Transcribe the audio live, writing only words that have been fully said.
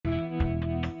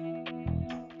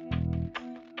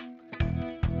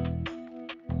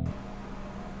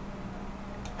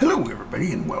Hello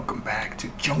everybody and welcome back to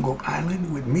Jungle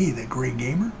Island with me, the Gray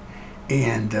Gamer.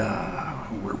 And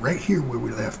we're right here where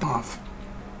we left off.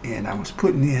 And I was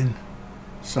putting in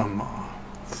some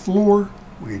floor.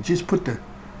 We had just put the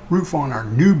roof on our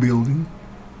new building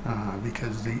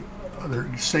because the other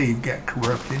save got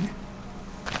corrupted.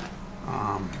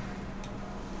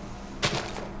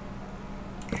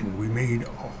 And we made a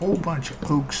whole bunch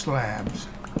of oak slabs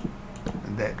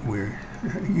that we're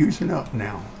using up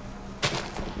now.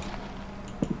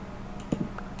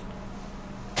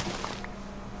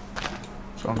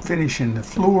 So I'm finishing the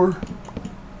floor.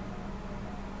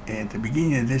 And at the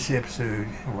beginning of this episode,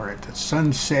 we're at the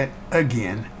sunset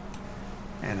again.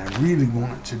 And I really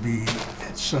want it to be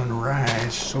at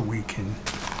sunrise so we can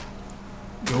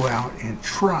go out and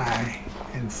try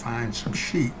and find some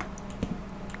sheep.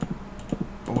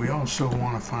 But we also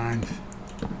want to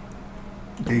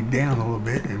dig down a little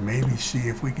bit and maybe see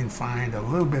if we can find a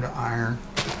little bit of iron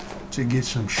to get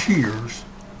some shears,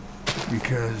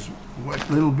 because what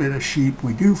little bit of sheep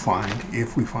we do find,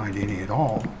 if we find any at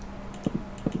all,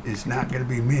 is not going to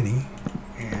be many.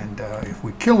 And if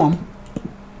we kill them,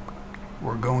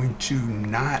 we're going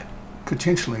to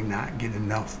potentially not get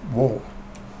enough wool.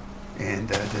 And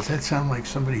does that sound like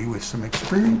somebody with some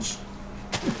experience?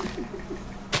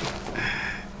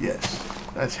 Yes,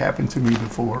 that's happened to me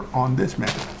before on this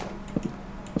map.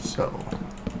 So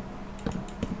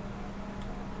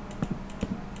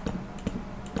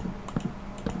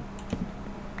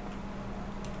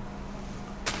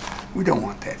we don't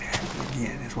want that to happen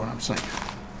again, is what I'm saying.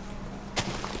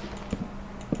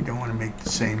 We don't want to make the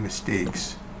same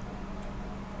mistakes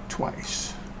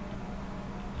twice.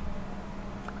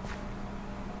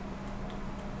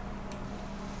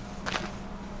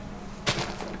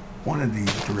 One of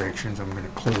these directions I'm going to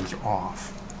close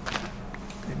off.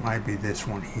 It might be this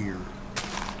one here.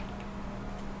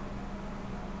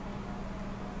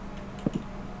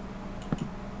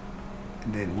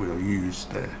 And then we'll use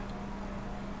the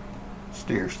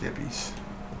stair steppies.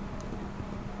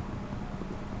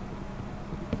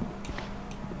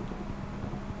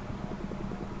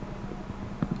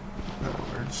 In other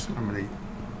words, I'm going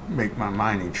to make my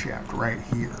mining shaft right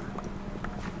here.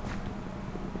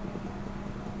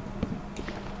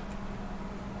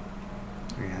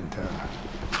 And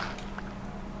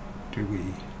do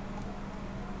we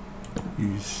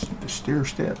use the stair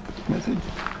step method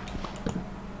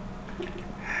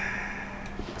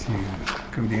to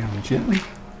go down gently?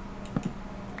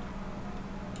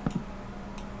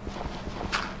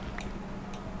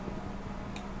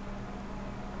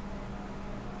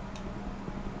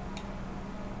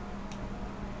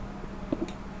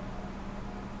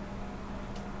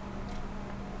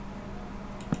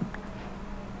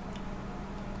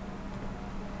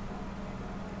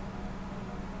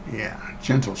 Yeah,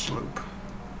 gentle slope.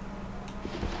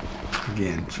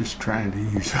 Again, just trying to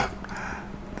use up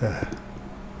the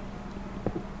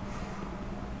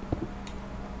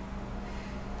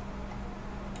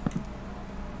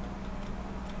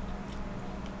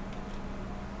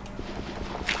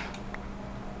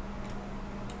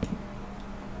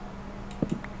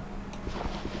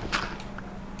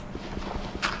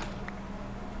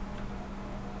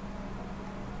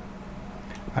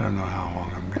I don't know how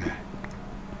long I'm gonna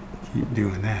keep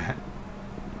doing that,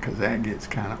 because that gets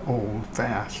kind of old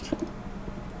fast.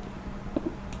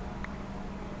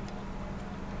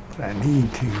 But I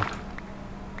need to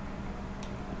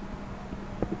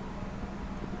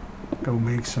go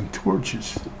make some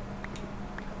torches.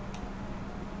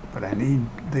 But I need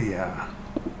the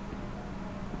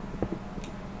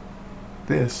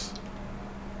this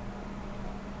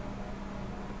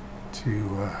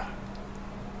to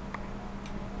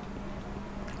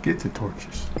get the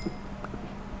torches.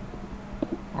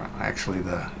 Well, actually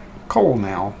the coal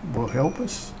now will help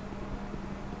us.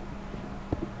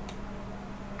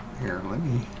 Here, let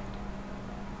me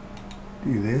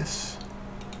do this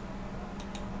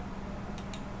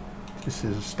just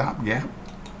as a stopgap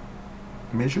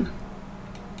measure.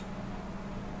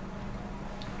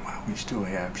 Wow, we still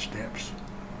have steps.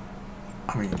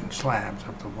 I mean slabs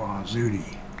up the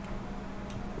wazootie.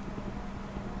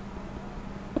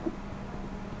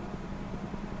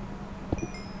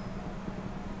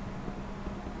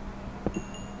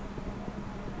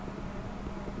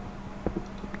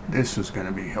 This is going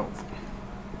to be helpful.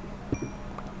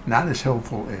 Not as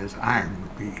helpful as iron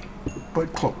would be,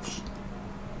 but close.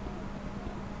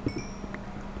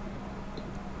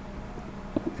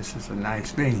 This is a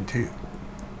nice vein too.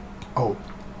 Oh,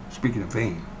 speaking of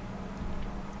vein.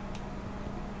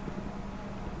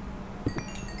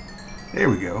 There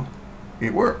we go.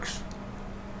 It works.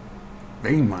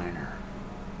 Vein miner.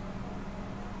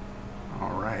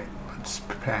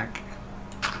 pack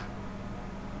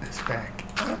this back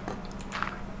up.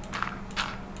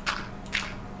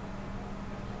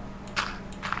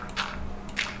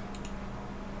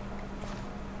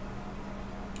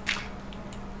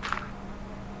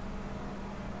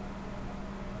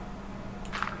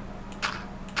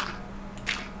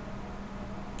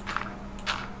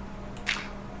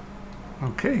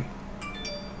 Okay.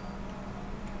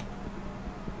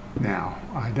 Now,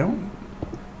 I don't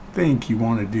think you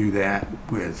want to do that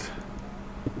with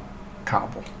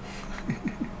cobble.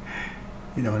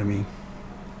 You know what I mean?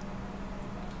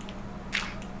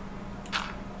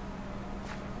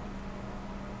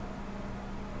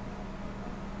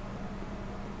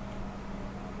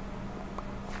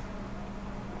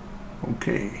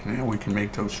 Okay, now we can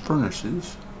make those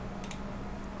furnaces,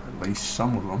 or at least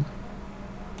some of them.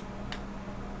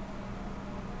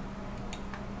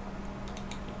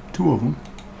 Two of them.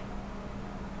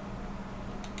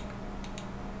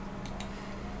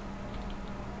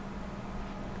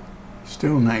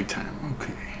 Still nighttime,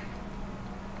 okay.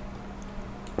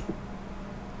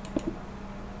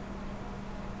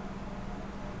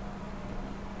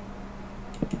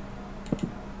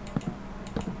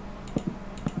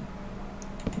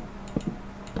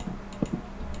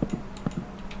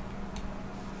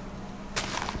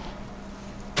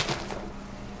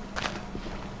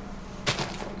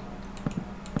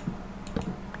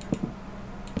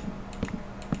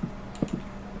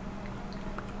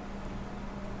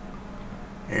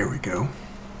 There we go.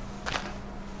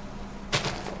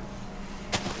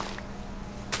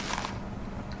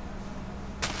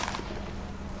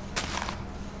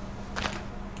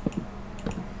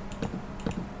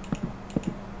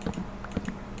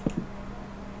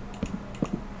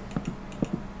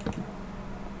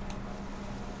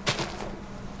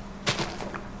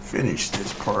 Finish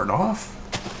this part off,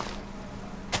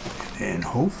 and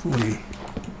hopefully,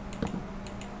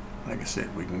 like I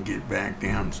said, we can get back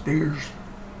downstairs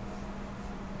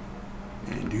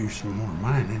and do some more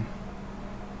mining.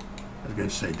 I was going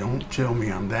to say, don't tell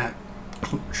me I'm that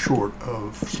short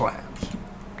of slabs.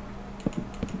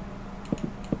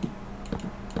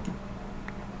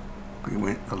 We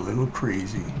went a little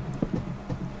crazy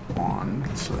on the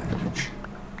slabage.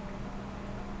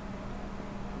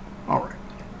 All right.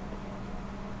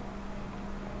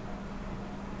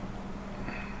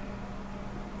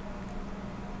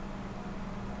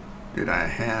 Did I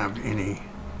have any?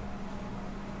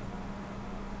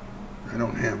 I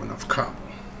don't have enough cobble.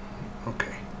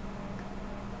 Okay.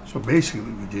 So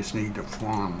basically we just need to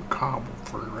farm cobble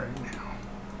for right now.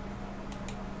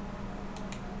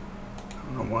 I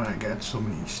don't know why I got so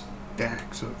many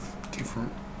stacks of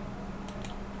different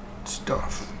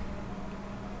stuff.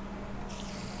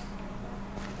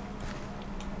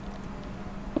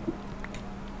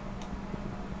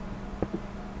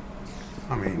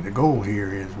 I mean, the goal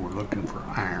here is we're looking for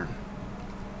iron,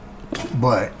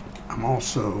 but I'm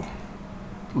also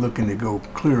looking to go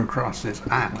clear across this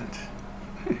island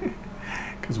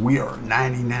because we are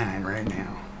 99 right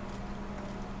now.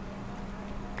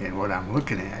 And what I'm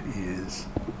looking at is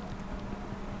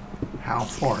how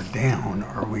far down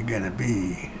are we going to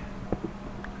be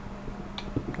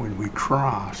when we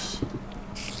cross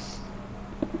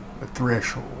the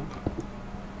threshold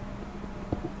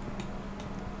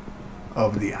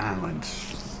of the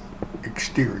island's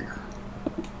exterior.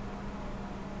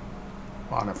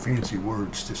 A lot of fancy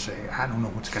words to say. I don't know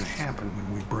what's going to happen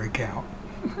when we break out.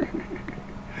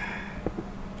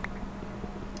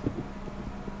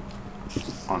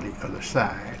 On the other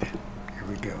side. Here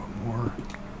we go. More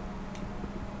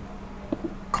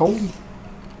coal.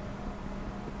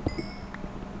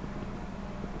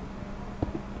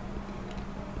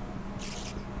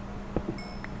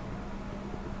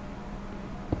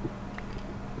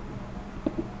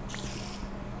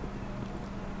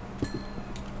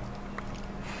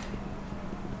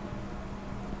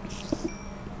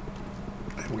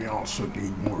 We also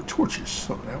need more torches,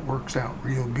 so that works out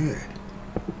real good.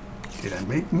 Did I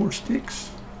make more sticks?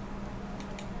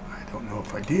 I don't know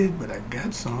if I did, but I've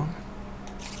got some.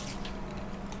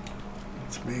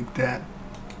 Let's make that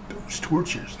those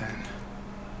torches then.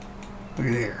 Look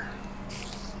at there.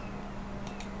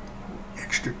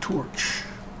 Extra torch.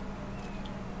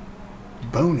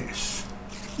 Bonus.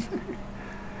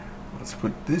 Let's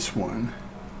put this one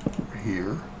over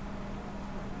here.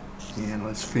 And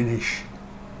let's finish.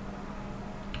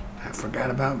 I forgot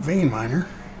about vein miner.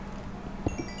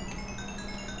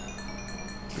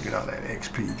 Look at all that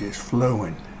XP just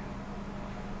flowing.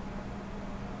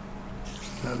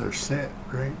 Another set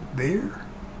right there.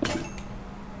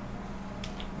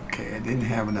 Okay, I didn't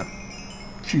have enough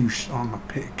juice on my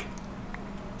pick.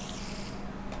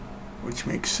 which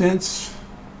makes sense.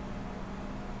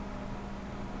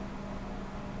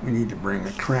 We need to bring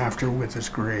a crafter with us,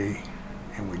 Gray,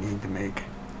 and we need to make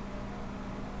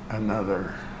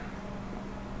another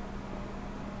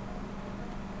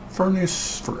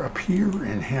furnace for up here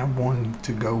and have one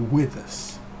to go with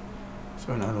us.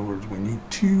 So in other words, we need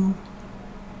 2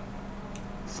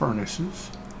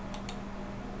 furnaces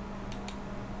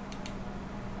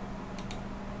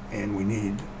and we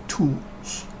need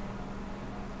tools,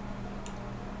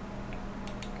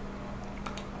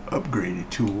 upgraded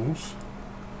tools,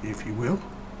 if you will.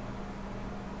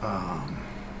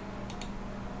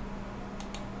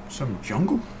 Some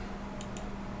jungle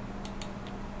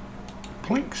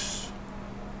planks,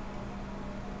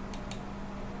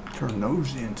 turn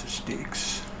those into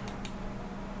sticks.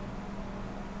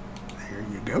 There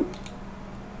you go.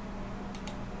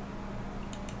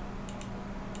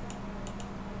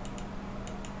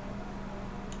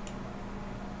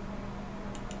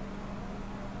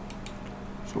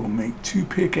 So we'll make 2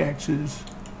 pickaxes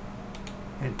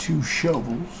and 2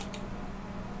 shovels,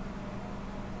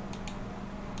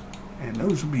 and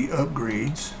those will be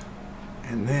upgrades.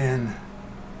 And then,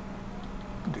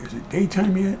 is it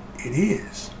daytime yet? It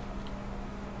is.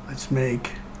 Let's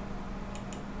make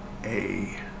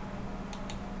a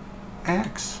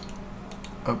axe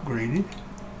upgraded.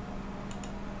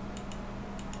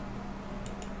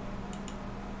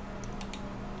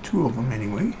 Two of them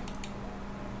anyway.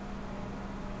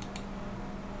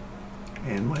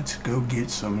 And let's go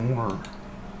get some more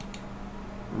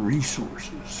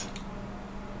resources.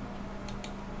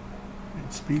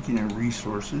 And speaking of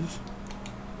resources,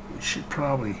 we should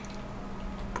probably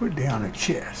put down a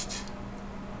chest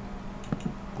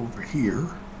over here.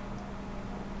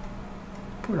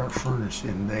 Put our furnace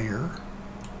in there.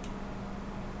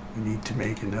 We need to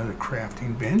make another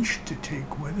crafting bench to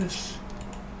take with us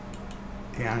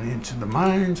down into the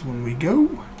mines when we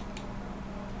go.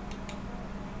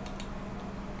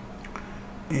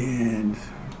 And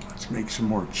let's make some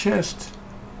more chests,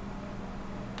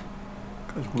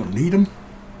 because we'll need them.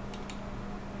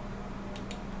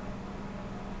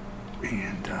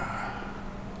 And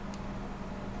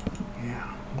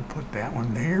yeah, we'll put that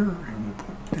one there, and we'll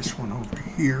put this one over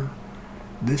here.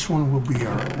 This one will be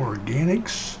our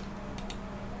organics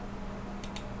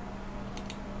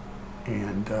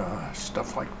and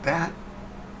stuff like that.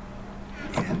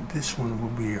 And this one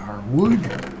will be our wood.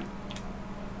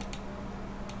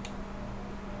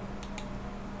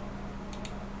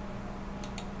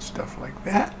 Stuff like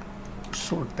that.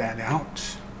 Sort that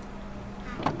out.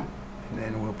 And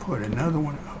then we'll put another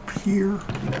one up here.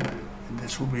 And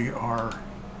this will be our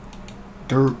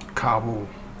dirt, cobble,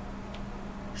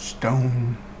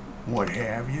 stone, what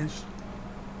have yous.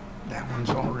 That one's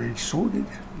already sorted.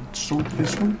 Let's sort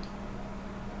this one.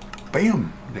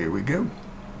 Bam! There we go.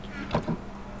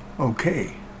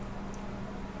 Okay.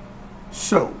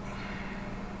 So,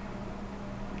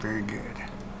 very good.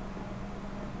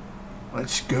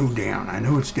 Let's go down. I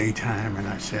know it's daytime and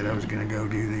I said I was going to go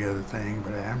do the other thing,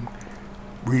 but I'm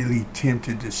really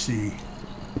tempted to see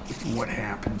what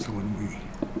happens when we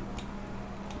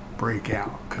break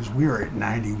out, because we're at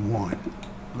 91,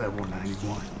 level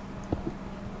 91.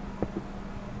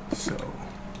 So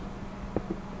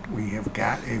we have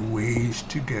got a ways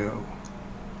to go,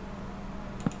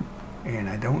 and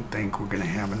I don't think we're going to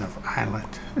have enough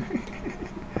island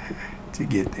to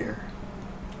get there.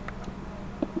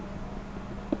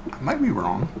 I might be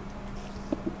wrong.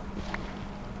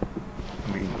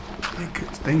 I mean,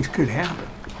 things could happen.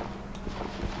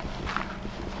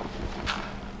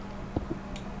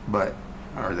 But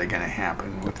are they going to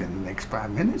happen within the next 5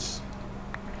 minutes?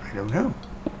 I don't know.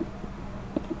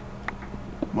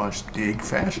 Must dig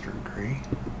faster, Gray.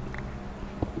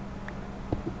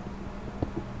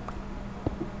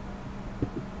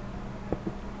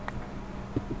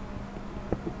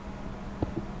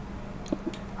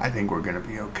 I think we're going to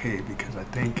be okay, because I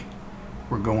think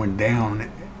we're going down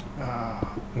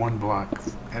 1 block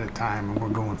at a time, and we're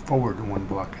going forward 1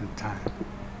 block at a time.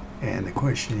 And the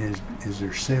question is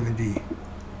there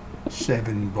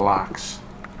 77 blocks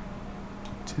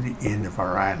to the end of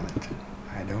our island?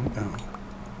 I don't know.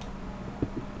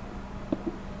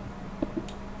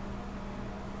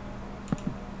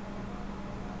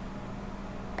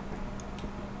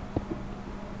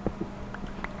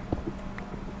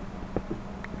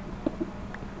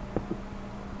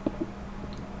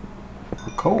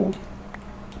 Coal.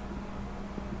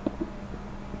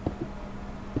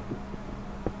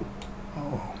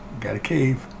 Oh, got a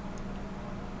cave.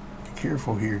 Be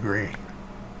careful here, Gray.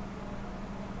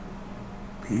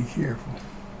 Be careful.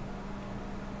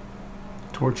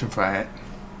 Torchify it.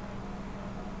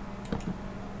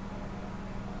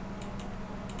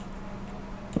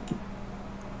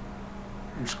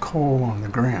 There's coal on the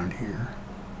ground here.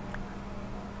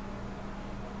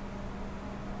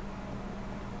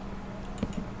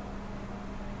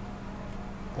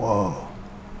 Whoa.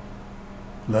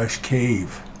 Lush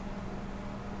cave.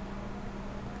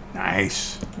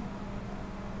 Nice.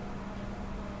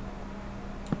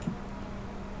 Be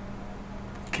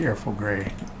careful,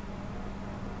 Gray.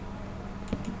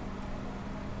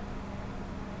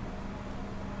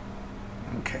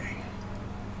 Okay.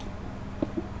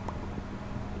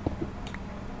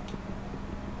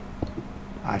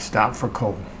 I stopped for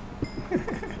coal.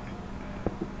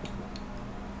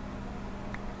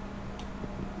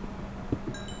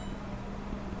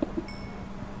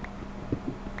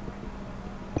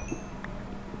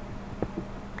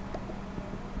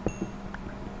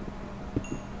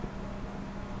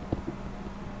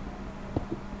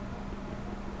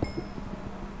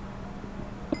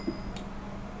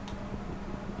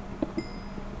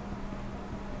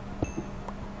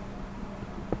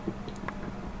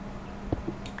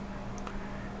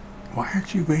 Why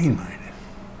aren't you vein mining?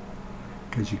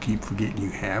 Because you keep forgetting you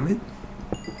have it?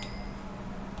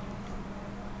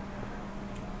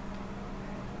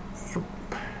 Yep.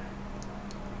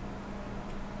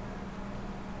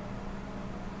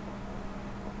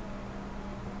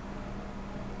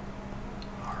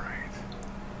 All right.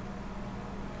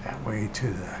 That way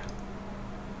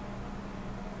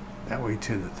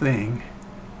to the thing.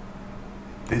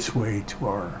 This way to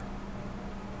our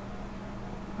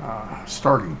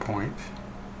starting point.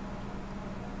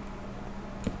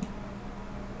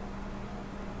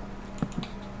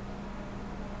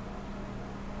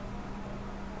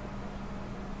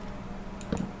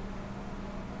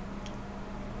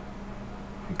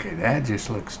 Okay, that just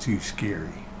looks too scary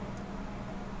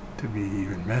to be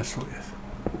even messed with.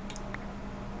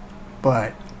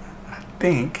 But I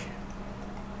think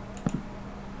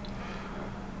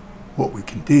what we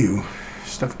can do,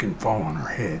 stuff can fall on our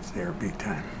heads there big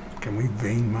time. Can we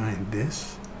vein mine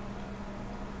this?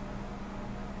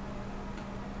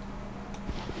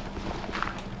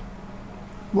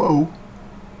 Whoa.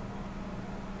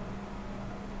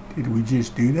 Did we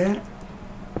just do that?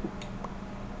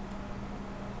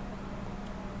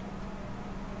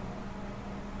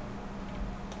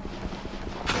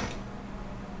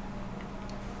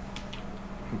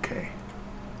 Okay.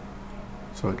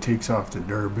 So it takes off the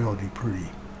durability pretty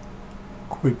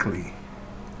quickly.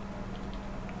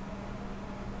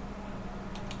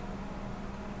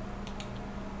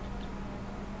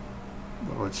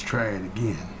 But let's try it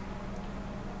again.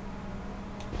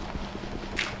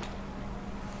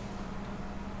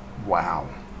 Wow.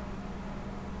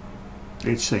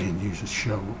 It's saying use a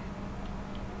shovel.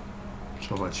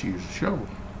 So let's use a shovel.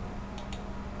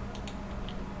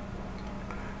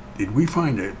 Did we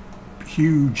find a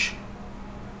huge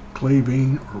clay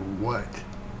vein or what?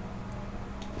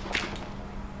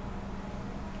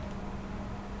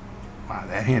 Wow,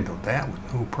 that handled that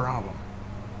with no problem.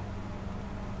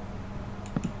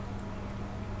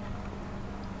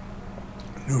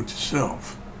 Note to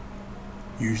self,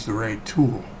 use the right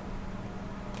tool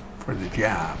for the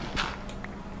job.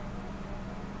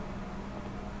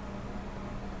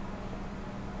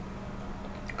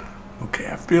 Okay,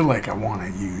 I feel like I want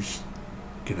to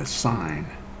get a sign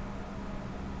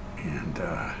and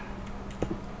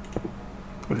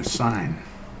put a sign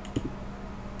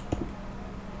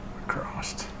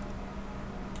across.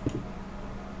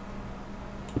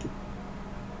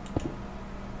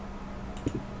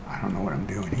 I don't know what I'm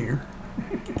doing here.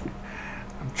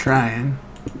 I'm trying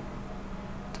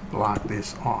to block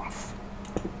this off.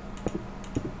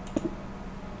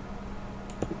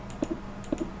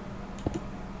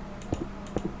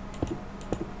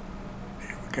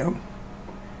 There we go.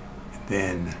 And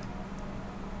then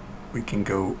we can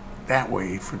go that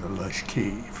way for the lush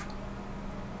cave.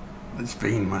 Let's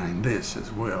vein mine this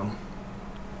as well.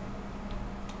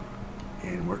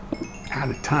 And we're out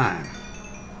of time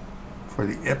for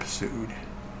the episode.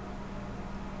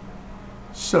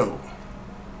 So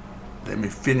let me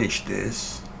finish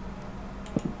this,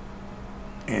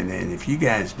 and then if you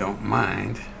guys don't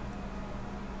mind,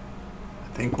 I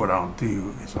think what I'll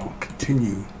do is I'll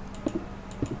continue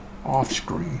off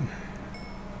screen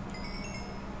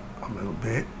a little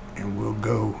bit and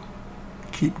we'll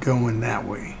keep going that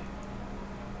way.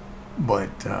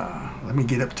 But let me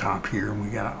get up top here, and we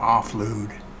got to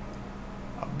offload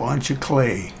a bunch of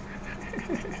clay.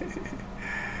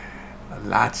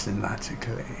 Lots and lots of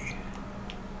clay.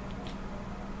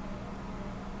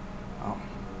 Oh,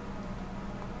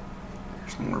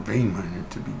 there's more vein miner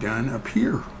to be done up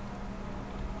here.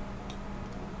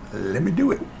 Let me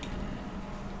do it.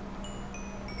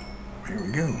 There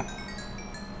we go.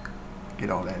 get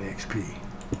all that XP.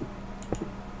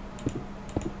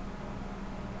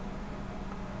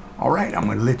 Alright, I'm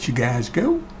going to let you guys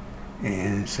go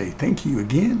and say thank you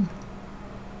again.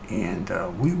 And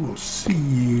we will see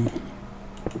you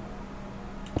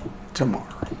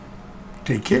tomorrow.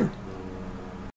 Take care.